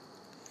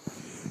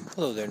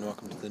Hello there and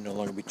welcome to the No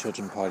Longer Be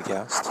Children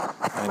podcast.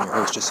 I'm your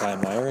host Josiah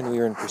Meyer and we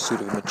are in pursuit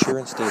of a mature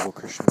and stable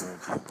Christian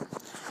worldview.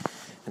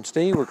 And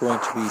today we're going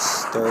to be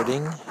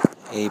starting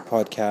a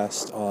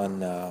podcast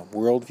on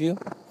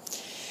worldview,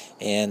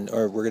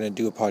 or we're going to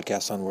do a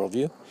podcast on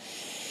worldview.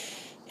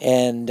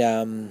 And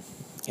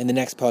in the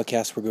next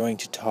podcast we're going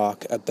to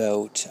talk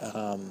about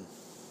a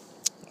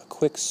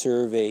quick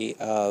survey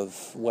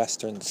of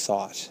Western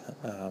thought.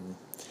 And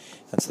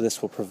so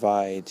this will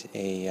provide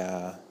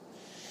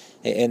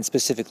and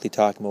specifically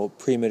talking about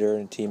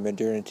pre-modernity,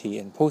 modernity,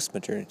 and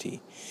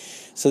post-modernity.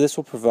 So this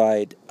will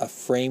provide a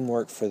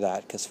framework for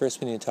that, because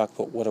first we need to talk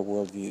about what a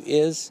worldview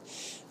is,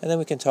 and then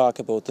we can talk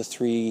about the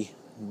three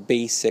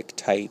basic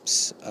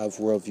types of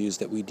worldviews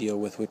that we deal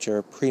with, which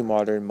are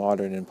pre-modern,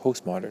 modern, and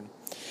post-modern.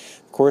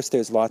 Of course,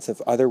 there's lots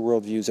of other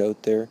worldviews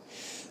out there.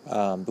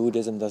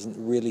 Buddhism doesn't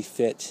really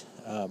fit.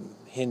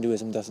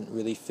 Hinduism doesn't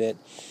really fit.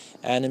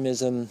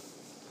 Animism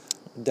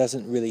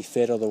doesn't really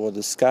fit, although we'll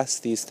discuss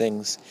these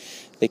things.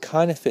 They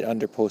kind of fit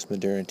under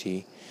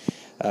post-modernity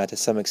to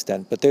some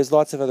extent, but there's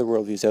lots of other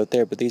worldviews out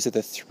there, but these are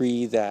the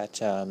three that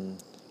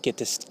get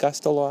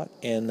discussed a lot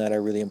and that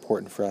are really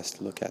important for us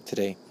to look at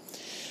today,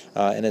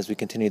 and as we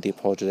continue the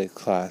apologetic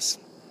class.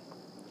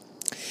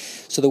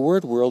 So the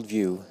word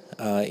worldview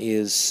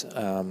is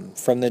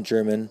from the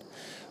German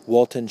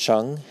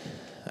Weltanschauung,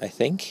 I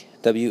think,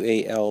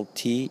 Waltanschauung.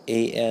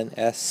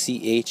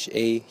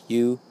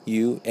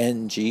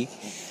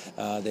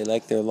 They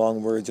like their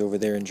long words over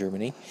there in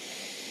Germany.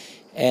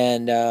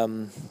 And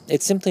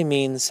it simply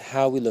means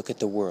how we look at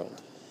the world.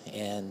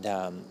 And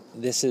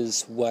this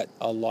is what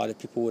a lot of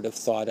people would have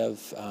thought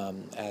of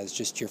as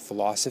just your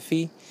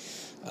philosophy.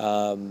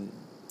 In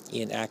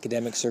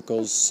academic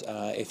circles,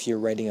 if you're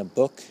writing a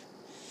book,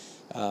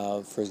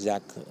 for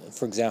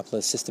example,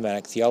 a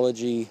systematic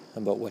theology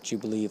about what you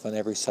believe on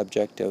every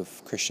subject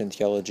of Christian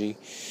theology,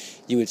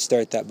 you would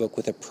start that book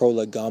with a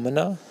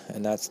prolegomena,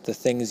 and that's the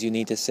things you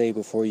need to say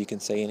before you can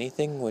say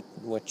anything,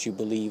 what you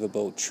believe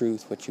about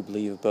truth, what you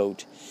believe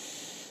about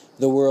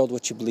the world,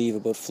 what you believe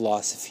about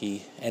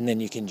philosophy, and then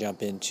you can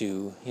jump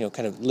into,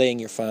 kind of laying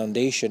your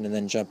foundation, and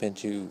then jump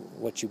into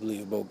what you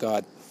believe about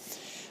God.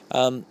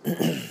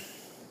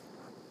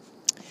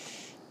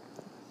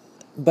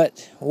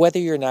 But whether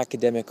you're an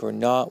academic or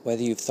not,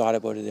 whether you've thought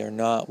about it or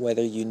not,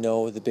 whether you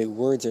know the big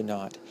words or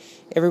not,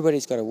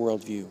 everybody's got a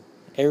worldview.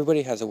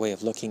 Everybody has a way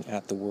of looking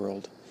at the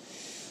world.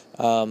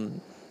 And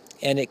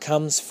it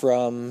comes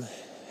from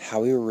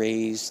how we were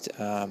raised,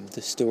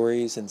 the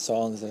stories and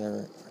songs that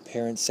our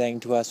parents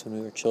sang to us when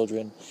we were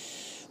children,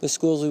 the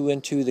schools we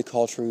went to, the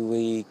culture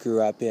we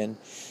grew up in,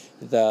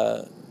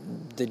 the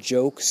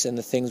jokes and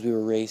the things we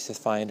were raised to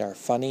find are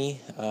funny,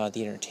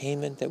 the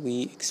entertainment that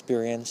we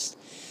experienced,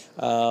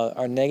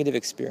 our negative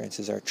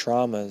experiences, our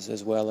traumas,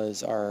 as well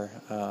as our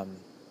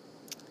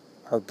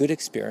good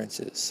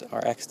experiences,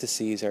 our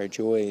ecstasies, our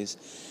joys,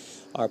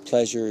 our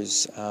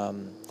pleasures,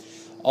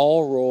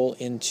 all roll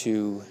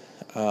into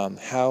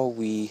how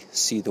we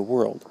see the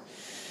world.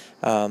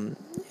 And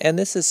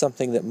this is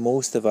something that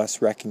most of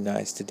us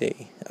recognize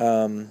today.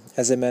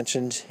 As I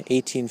mentioned,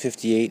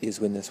 1858 is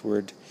when this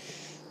word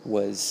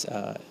was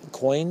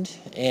coined,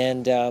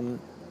 and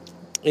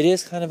it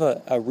is kind of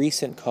a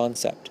recent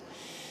concept.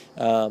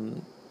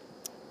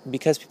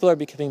 Because people are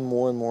becoming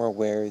more and more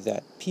aware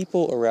that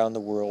people around the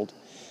world,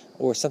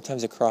 or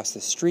sometimes across the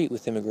street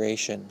with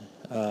immigration,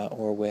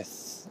 or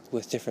with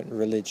different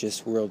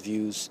religious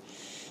worldviews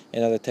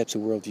and other types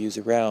of worldviews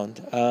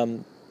around,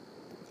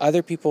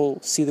 other people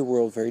see the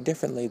world very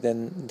differently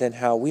than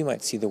how we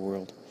might see the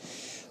world.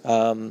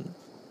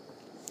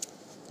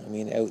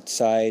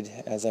 Outside,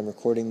 as I'm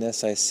recording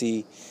this, I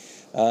see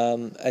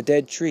a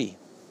dead tree,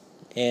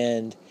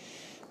 and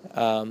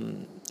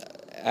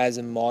as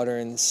a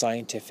modern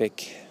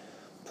scientific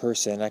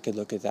person, I could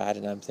look at that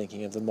and I'm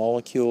thinking of the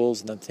molecules,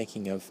 and I'm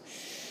thinking of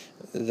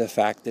the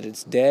fact that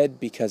it's dead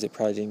because it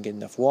probably didn't get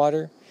enough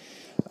water.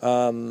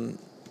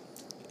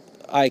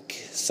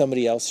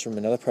 Somebody else from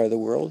another part of the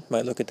world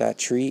might look at that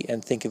tree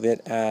and think of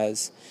it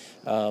as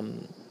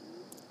in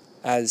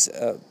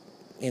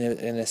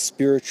a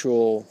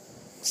spiritual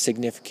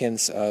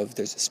significance of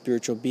there's a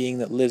spiritual being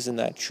that lives in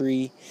that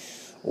tree,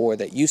 or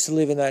that used to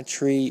live in that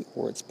tree,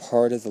 or it's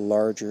part of the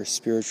larger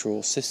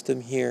spiritual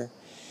system here.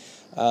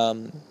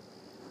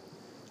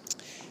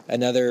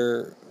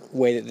 Another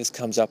way that this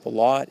comes up a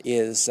lot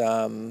is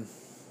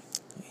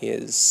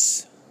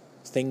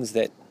things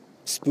that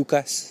spook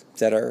us,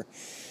 that are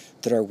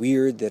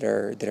weird, that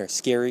are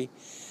scary.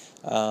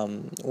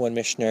 One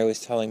missionary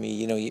was telling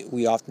me,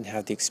 we often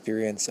have the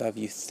experience of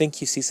you think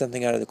you see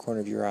something out of the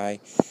corner of your eye,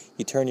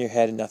 you turn your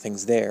head and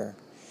nothing's there.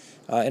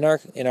 In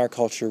our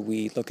culture,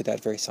 we look at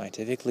that very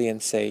scientifically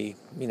and say,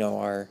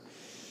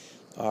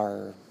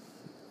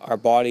 our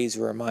bodies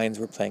or our minds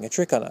were playing a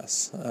trick on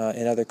us.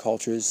 In other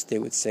cultures, they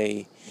would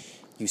say,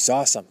 you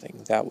saw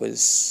something. That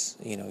was,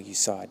 you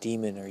saw a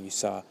demon, or you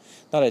saw,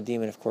 not a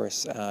demon, of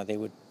course. They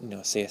would,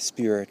 say a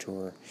spirit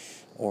or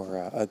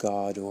a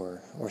god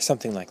or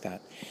something like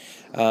that.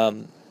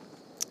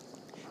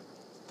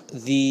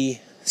 The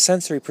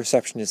sensory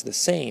perception is the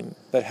same,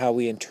 but how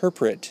we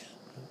interpret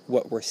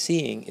what we're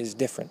seeing is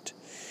different.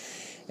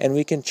 And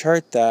we can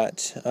chart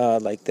that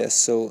like this.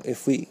 So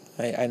if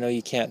I know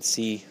you can't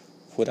see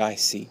what I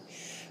see,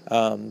 but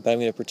I'm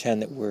going to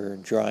pretend that we're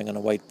drawing on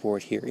a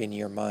whiteboard here in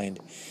your mind.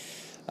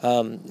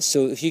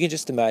 So if you can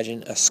just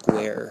imagine a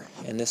square,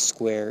 and this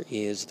square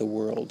is the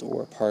world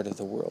or part of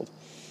the world.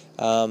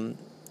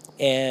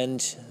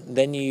 And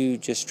then you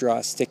just draw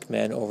a stick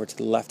man over to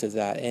the left of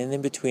that, and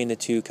in between the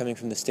two, coming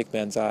from the stick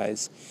man's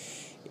eyes,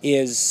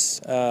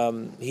 is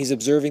he's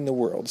observing the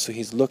world. So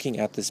he's looking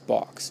at this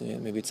box,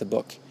 maybe it's a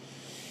book.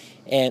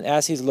 And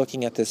as he's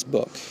looking at this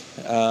book,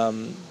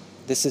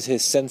 this is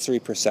his sensory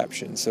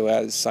perception. So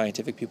as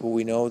scientific people,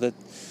 we know that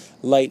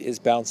light is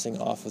bouncing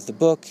off of the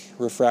book,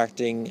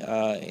 refracting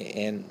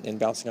and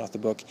bouncing off the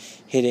book,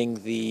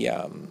 hitting the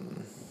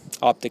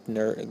optic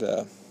nerve,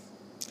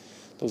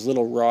 those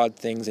little rod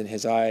things in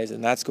his eyes,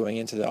 and that's going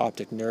into the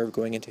optic nerve,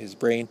 going into his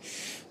brain,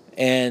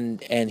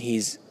 and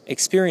he's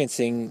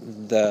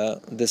experiencing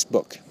this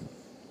book.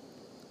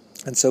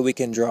 And so we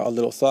can draw a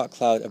little thought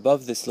cloud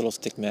above this little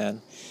stick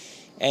man,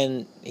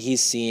 and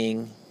he's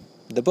seeing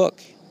the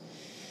book.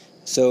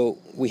 So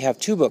we have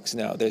two books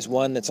now. There's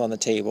one that's on the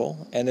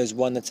table, and there's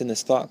one that's in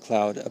this thought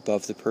cloud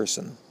above the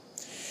person.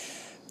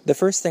 The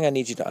first thing I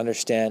need you to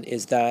understand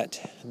is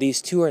that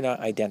these two are not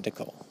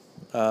identical.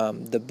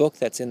 The book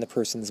that's in the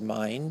person's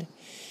mind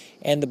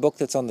and the book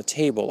that's on the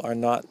table are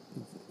not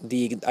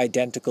the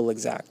identical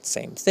exact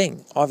same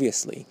thing,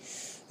 obviously.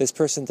 This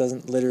person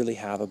doesn't literally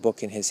have a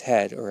book in his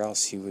head, or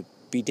else he would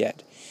be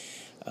dead.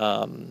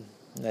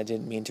 I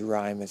didn't mean to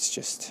rhyme, it's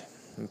just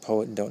I'm a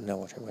poet and don't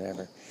know it or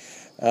whatever.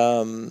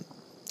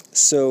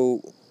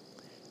 So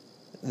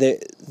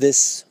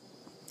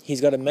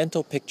he's got a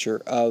mental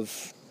picture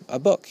of a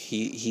book.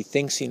 He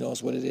thinks he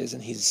knows what it is,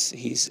 and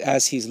he's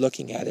as he's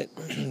looking at it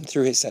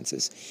through his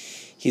senses,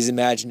 he's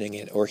imagining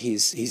it, or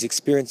he's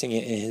experiencing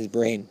it in his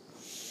brain.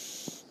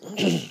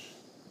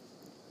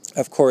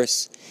 Of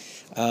course,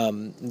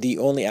 the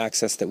only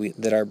access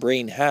that our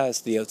brain has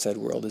to the outside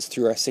world is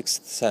through our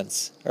sixth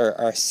sense, or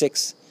our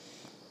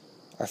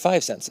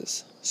five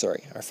senses.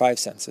 Our five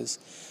senses: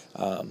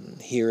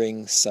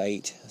 hearing,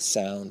 sight,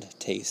 sound,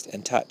 taste,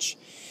 and touch.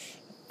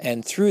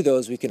 And through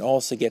those, we can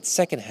also get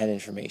secondhand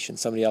information.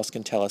 Somebody else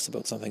can tell us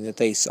about something that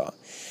they saw.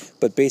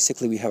 But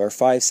basically, we have our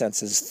five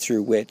senses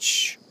through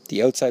which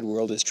the outside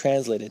world is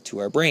translated to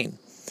our brain.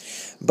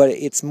 But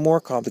it's more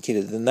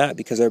complicated than that,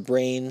 because our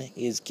brain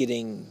is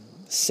getting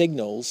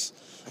signals,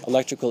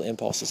 electrical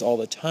impulses all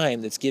the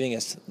time, that's giving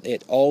us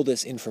all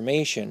this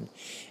information,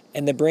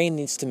 and the brain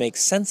needs to make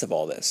sense of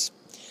all this.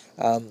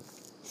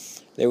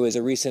 There was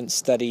a recent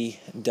study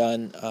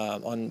done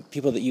on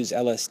people that use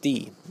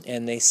LSD,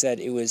 and they said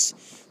it was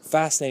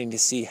fascinating to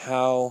see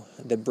how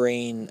the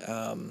brain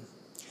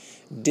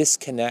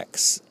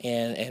disconnects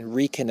and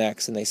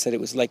reconnects, and they said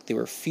it was like they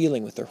were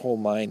feeling with their whole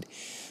mind,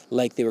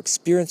 like they were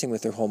experiencing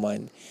with their whole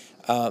mind,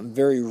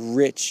 very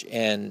rich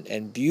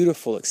and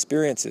beautiful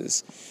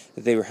experiences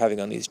that they were having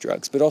on these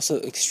drugs, but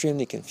also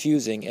extremely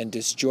confusing and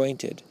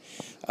disjointed.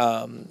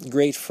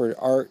 Great for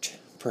art,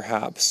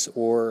 perhaps,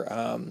 or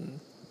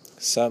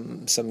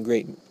some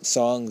great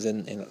songs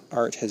and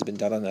art has been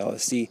done on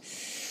LSD,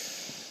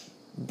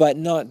 but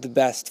not the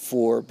best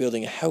for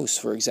building a house,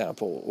 for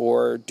example,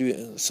 or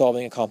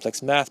solving a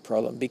complex math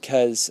problem,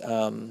 because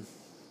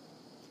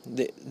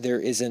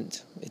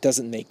it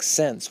doesn't make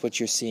sense. What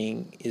you're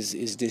seeing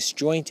is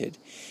disjointed.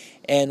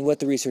 And what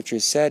the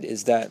researchers said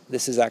is that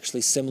this is actually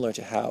similar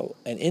to how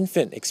an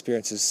infant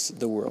experiences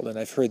the world. And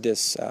I've heard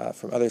this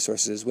from other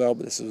sources as well,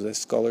 but this was a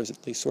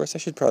scholarly source. I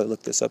should probably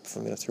look this up if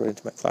I'm going to throw it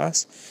into my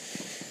class.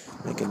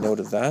 Make a note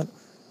of that.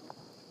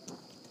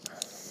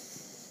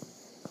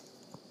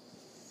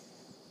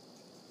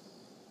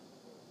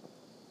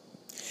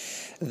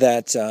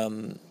 That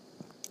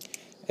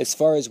as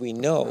far as we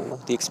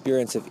know, the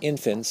experience of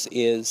infants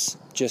is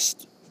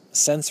just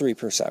sensory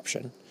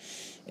perception.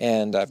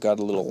 And I've got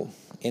a little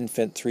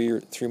infant,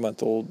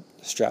 3-month-old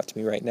strapped to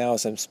me right now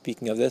as I'm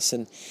speaking of this,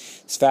 and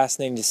it's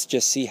fascinating to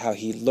just see how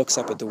he looks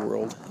up at the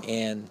world,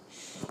 and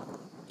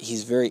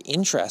he's very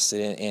interested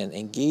in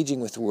engaging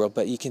with the world,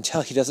 but you can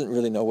tell he doesn't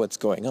really know what's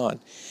going on.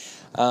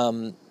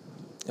 And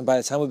by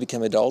the time we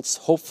become adults,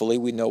 hopefully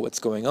we know what's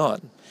going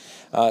on.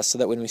 So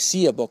that when we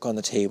see a book on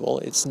the table,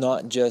 it's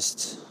not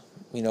just,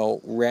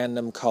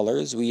 random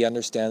colors. We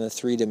understand the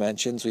 3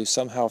 dimensions. We've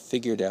somehow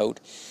figured out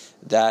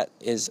that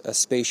is a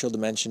spatial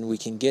dimension. We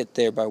can get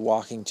there by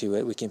walking to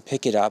it. We can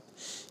pick it up.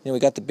 We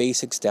got the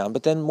basics down.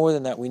 But then more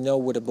than that, we know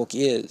what a book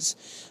is.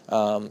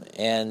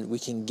 And we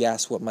can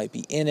guess what might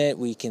be in it.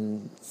 We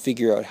can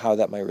figure out how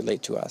that might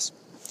relate to us.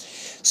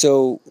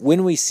 So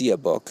when we see a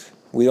book,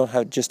 we don't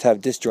have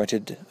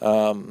disjointed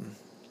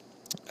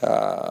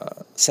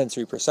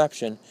sensory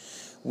perception.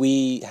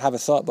 We have a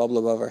thought bubble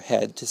above our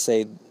head to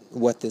say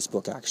what this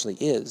book actually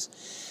is.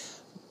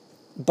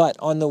 But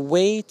on the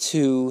way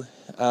to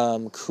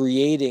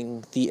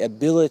creating the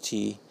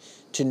ability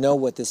to know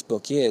what this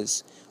book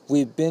is,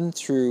 we've been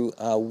through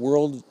a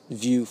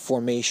worldview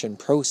formation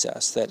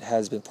process that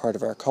has been part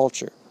of our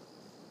culture.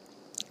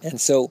 And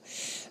so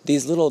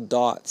these little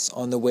dots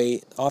on the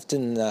way,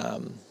 often,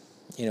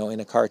 in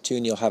a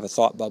cartoon you'll have a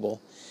thought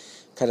bubble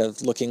kind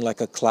of looking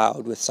like a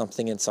cloud with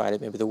something inside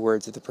it, maybe the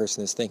words that the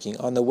person is thinking.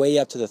 On the way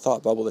up to the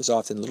thought bubble, there's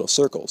often little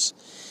circles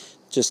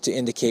just to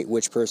indicate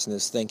which person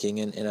is thinking,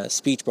 and a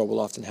speech bubble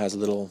often has a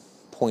little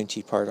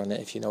pointy part on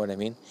it, if you know what I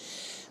mean.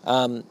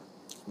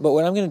 But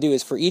what I'm going to do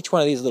is, for each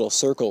one of these little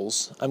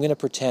circles, I'm going to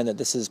pretend that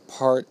this is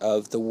part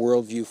of the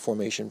worldview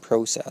formation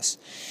process.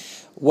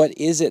 What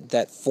is it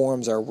that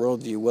forms our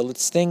worldview? Well,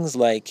 it's things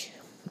like,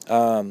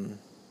 things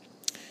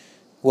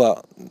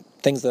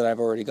that I've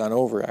already gone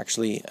over,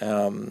 actually.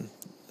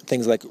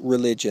 Things like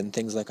religion,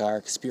 things like our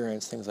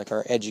experience, things like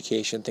our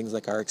education, things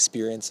like our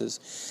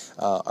experiences,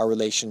 our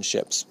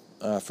relationships,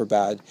 for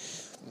bad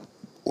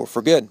or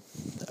for good.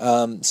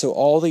 So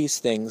all these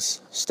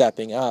things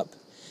stepping up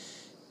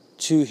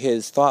to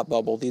his thought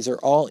bubble, these are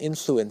all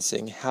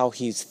influencing how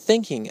he's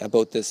thinking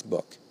about this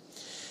book.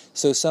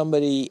 So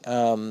somebody,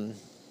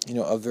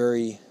 a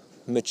very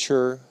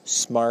mature,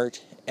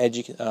 smart,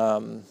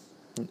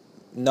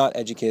 not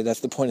educated, that's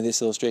the point of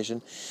this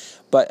illustration,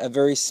 but a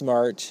very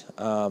smart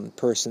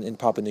person in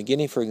Papua New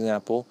Guinea, for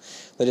example,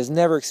 that has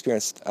never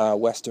experienced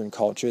Western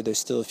culture, there's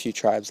still a few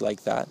tribes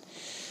like that,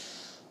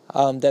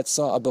 that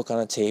saw a book on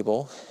a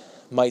table,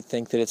 might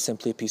think that it's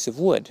simply a piece of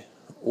wood,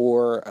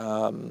 or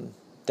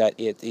that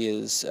it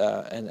is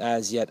an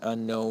as yet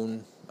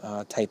unknown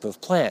type of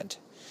plant.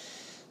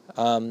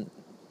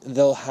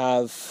 They'll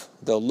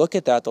look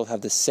at that, they'll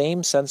have the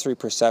same sensory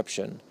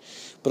perception,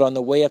 but on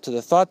the way up to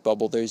the thought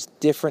bubble, there's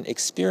different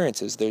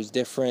experiences, there's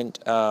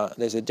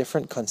a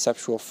different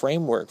conceptual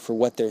framework for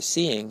what they're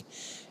seeing,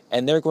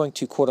 and they're going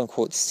to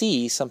quote-unquote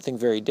see something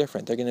very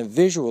different. They're going to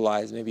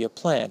visualize maybe a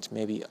plant,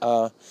 maybe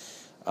a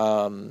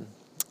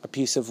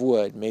piece of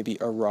wood, maybe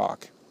a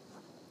rock.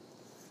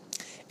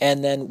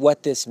 And then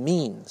what this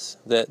means,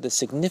 the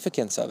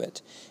significance of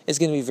it, is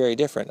going to be very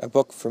different. A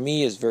book for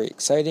me is very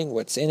exciting.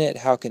 What's in it?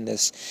 How can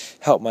this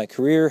help my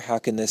career? How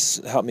can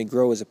this help me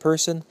grow as a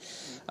person?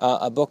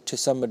 A book to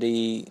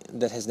somebody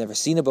that has never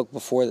seen a book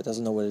before, that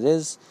doesn't know what it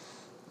is,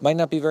 might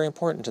not be very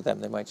important to them.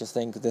 They might just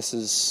think this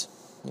is,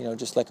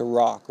 just like a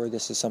rock, or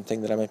this is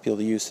something that I might be able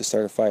to use to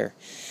start a fire.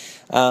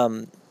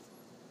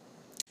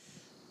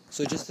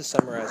 So just to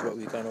summarize what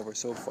we've gone over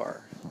so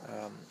far,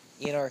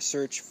 in our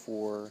search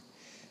for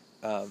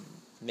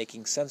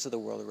making sense of the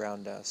world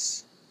around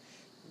us,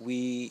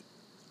 we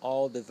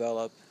all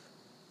develop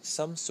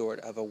some sort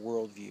of a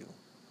worldview.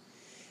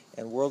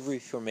 And worldview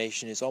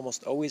formation is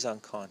almost always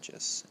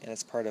unconscious, and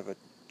it's part of a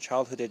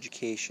childhood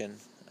education.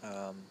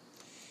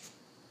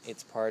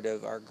 It's part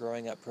of our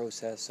growing up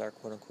process, our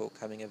quote-unquote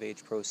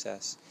coming-of-age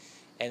process.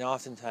 And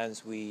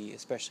oftentimes we,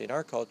 especially in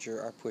our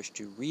culture, are pushed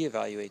to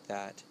reevaluate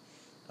that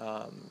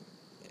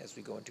as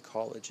we go into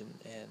college and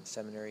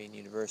seminary and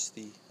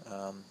university,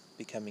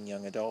 becoming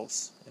young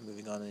adults and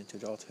moving on into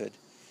adulthood.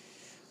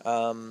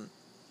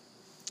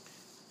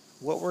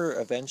 What we're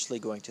eventually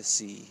going to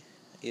see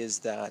is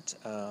that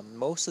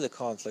most of the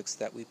conflicts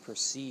that we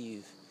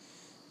perceive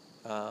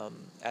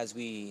as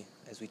we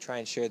try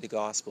and share the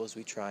gospel, as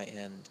we try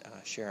and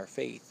share our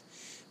faith,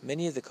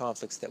 many of the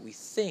conflicts that we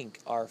think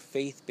are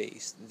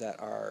faith-based, that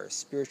are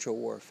spiritual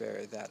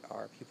warfare, that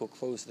are people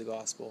close to the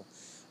gospel,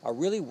 are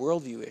really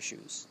worldview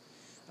issues.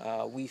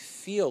 We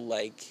feel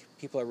like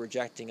people are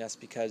rejecting us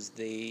because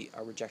they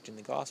are rejecting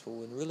the gospel,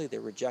 when really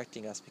they're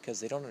rejecting us because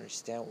they don't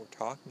understand what we're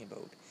talking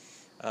about.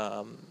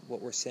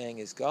 What we're saying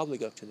is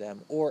gobbledygook to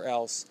them, or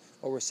else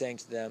what we're saying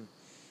to them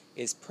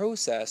is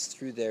processed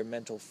through their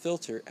mental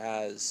filter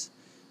as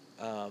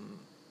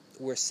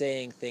we're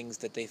saying things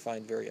that they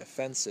find very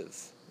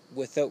offensive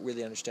without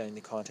really understanding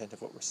the content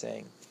of what we're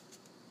saying.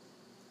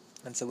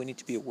 And so we need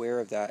to be aware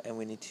of that, and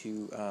we need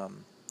to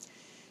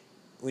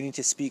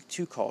speak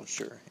to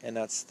culture, and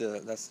that's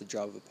the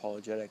job of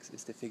apologetics,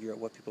 is to figure out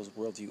what people's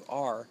worldview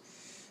are,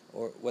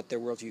 or what their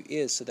worldview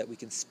is, so that we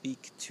can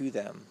speak to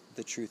them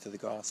the truth of the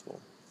gospel.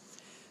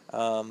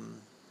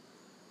 And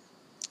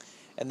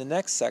the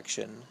next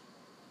section,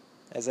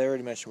 as I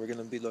already mentioned, we're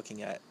going to be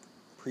looking at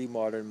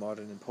pre-modern,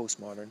 modern, and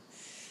postmodern.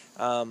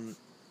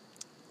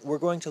 We're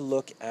going to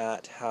look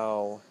at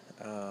how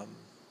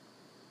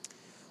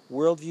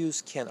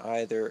worldviews can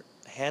either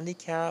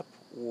handicap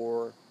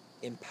or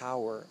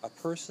empower a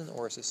person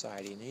or a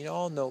society. And you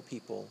all know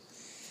people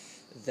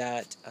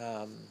that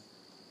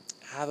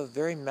have a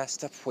very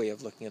messed up way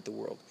of looking at the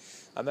world.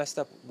 A messed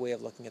up way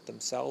of looking at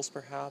themselves,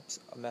 perhaps.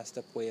 A messed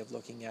up way of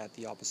looking at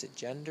the opposite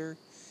gender,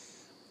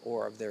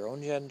 or of their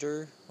own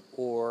gender,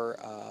 or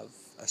of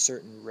a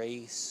certain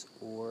race,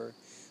 or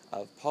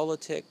of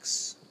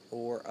politics,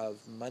 or of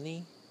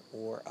money,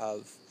 or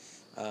of,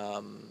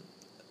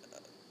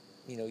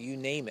 you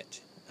name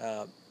it.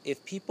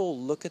 If people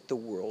look at the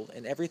world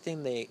and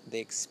everything they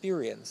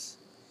experience,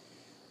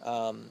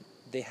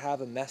 they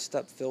have a messed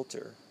up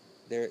filter.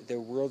 Their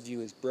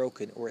worldview is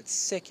broken, or it's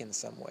sick in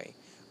some way.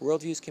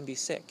 Worldviews can be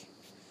sick.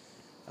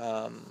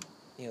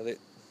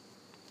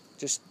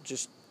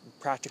 Just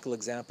practical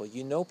example.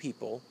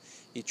 People,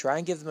 you try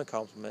and give them a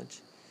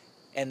compliment,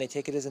 and they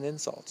take it as an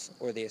insult,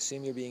 or they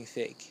assume you're being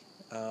fake.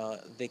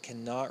 they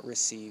cannot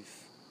receive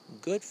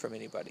good from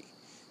anybody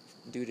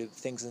due to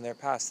things in their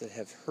past that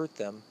have hurt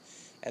them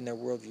and their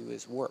worldview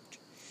is warped.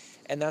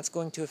 And that's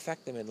going to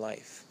affect them in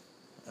life.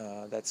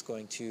 That's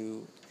going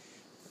to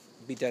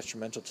be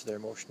detrimental to their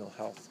emotional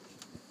health.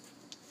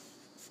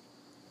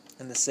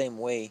 In the same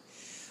way,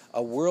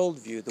 a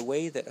worldview, the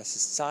way that a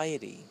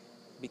society,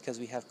 because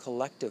we have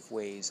collective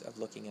ways of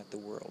looking at the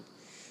world,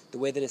 the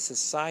way that a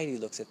society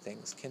looks at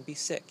things can be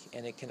sick,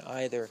 and it can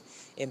either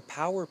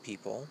empower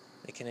people,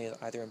 it can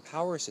either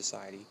empower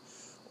society,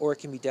 or it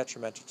can be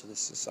detrimental to the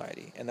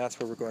society. And that's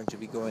where we're going to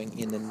be going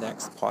in the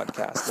next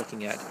podcast,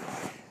 looking at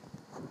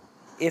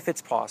if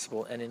it's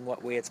possible and in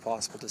what way it's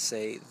possible to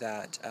say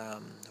that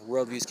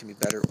worldviews can be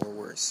better or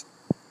worse.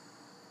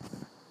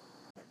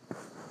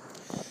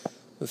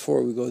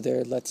 Before we go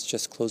there, let's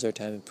just close our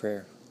time in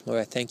prayer. Lord,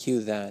 I thank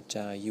you that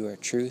you are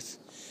truth,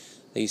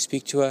 that you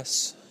speak to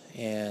us,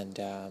 and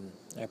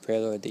I pray,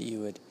 Lord, that you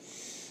would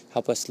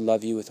help us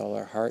love you with all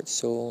our heart,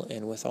 soul,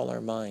 and with all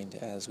our mind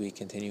as we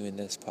continue in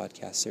this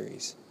podcast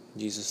series.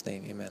 In Jesus'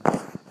 name, amen.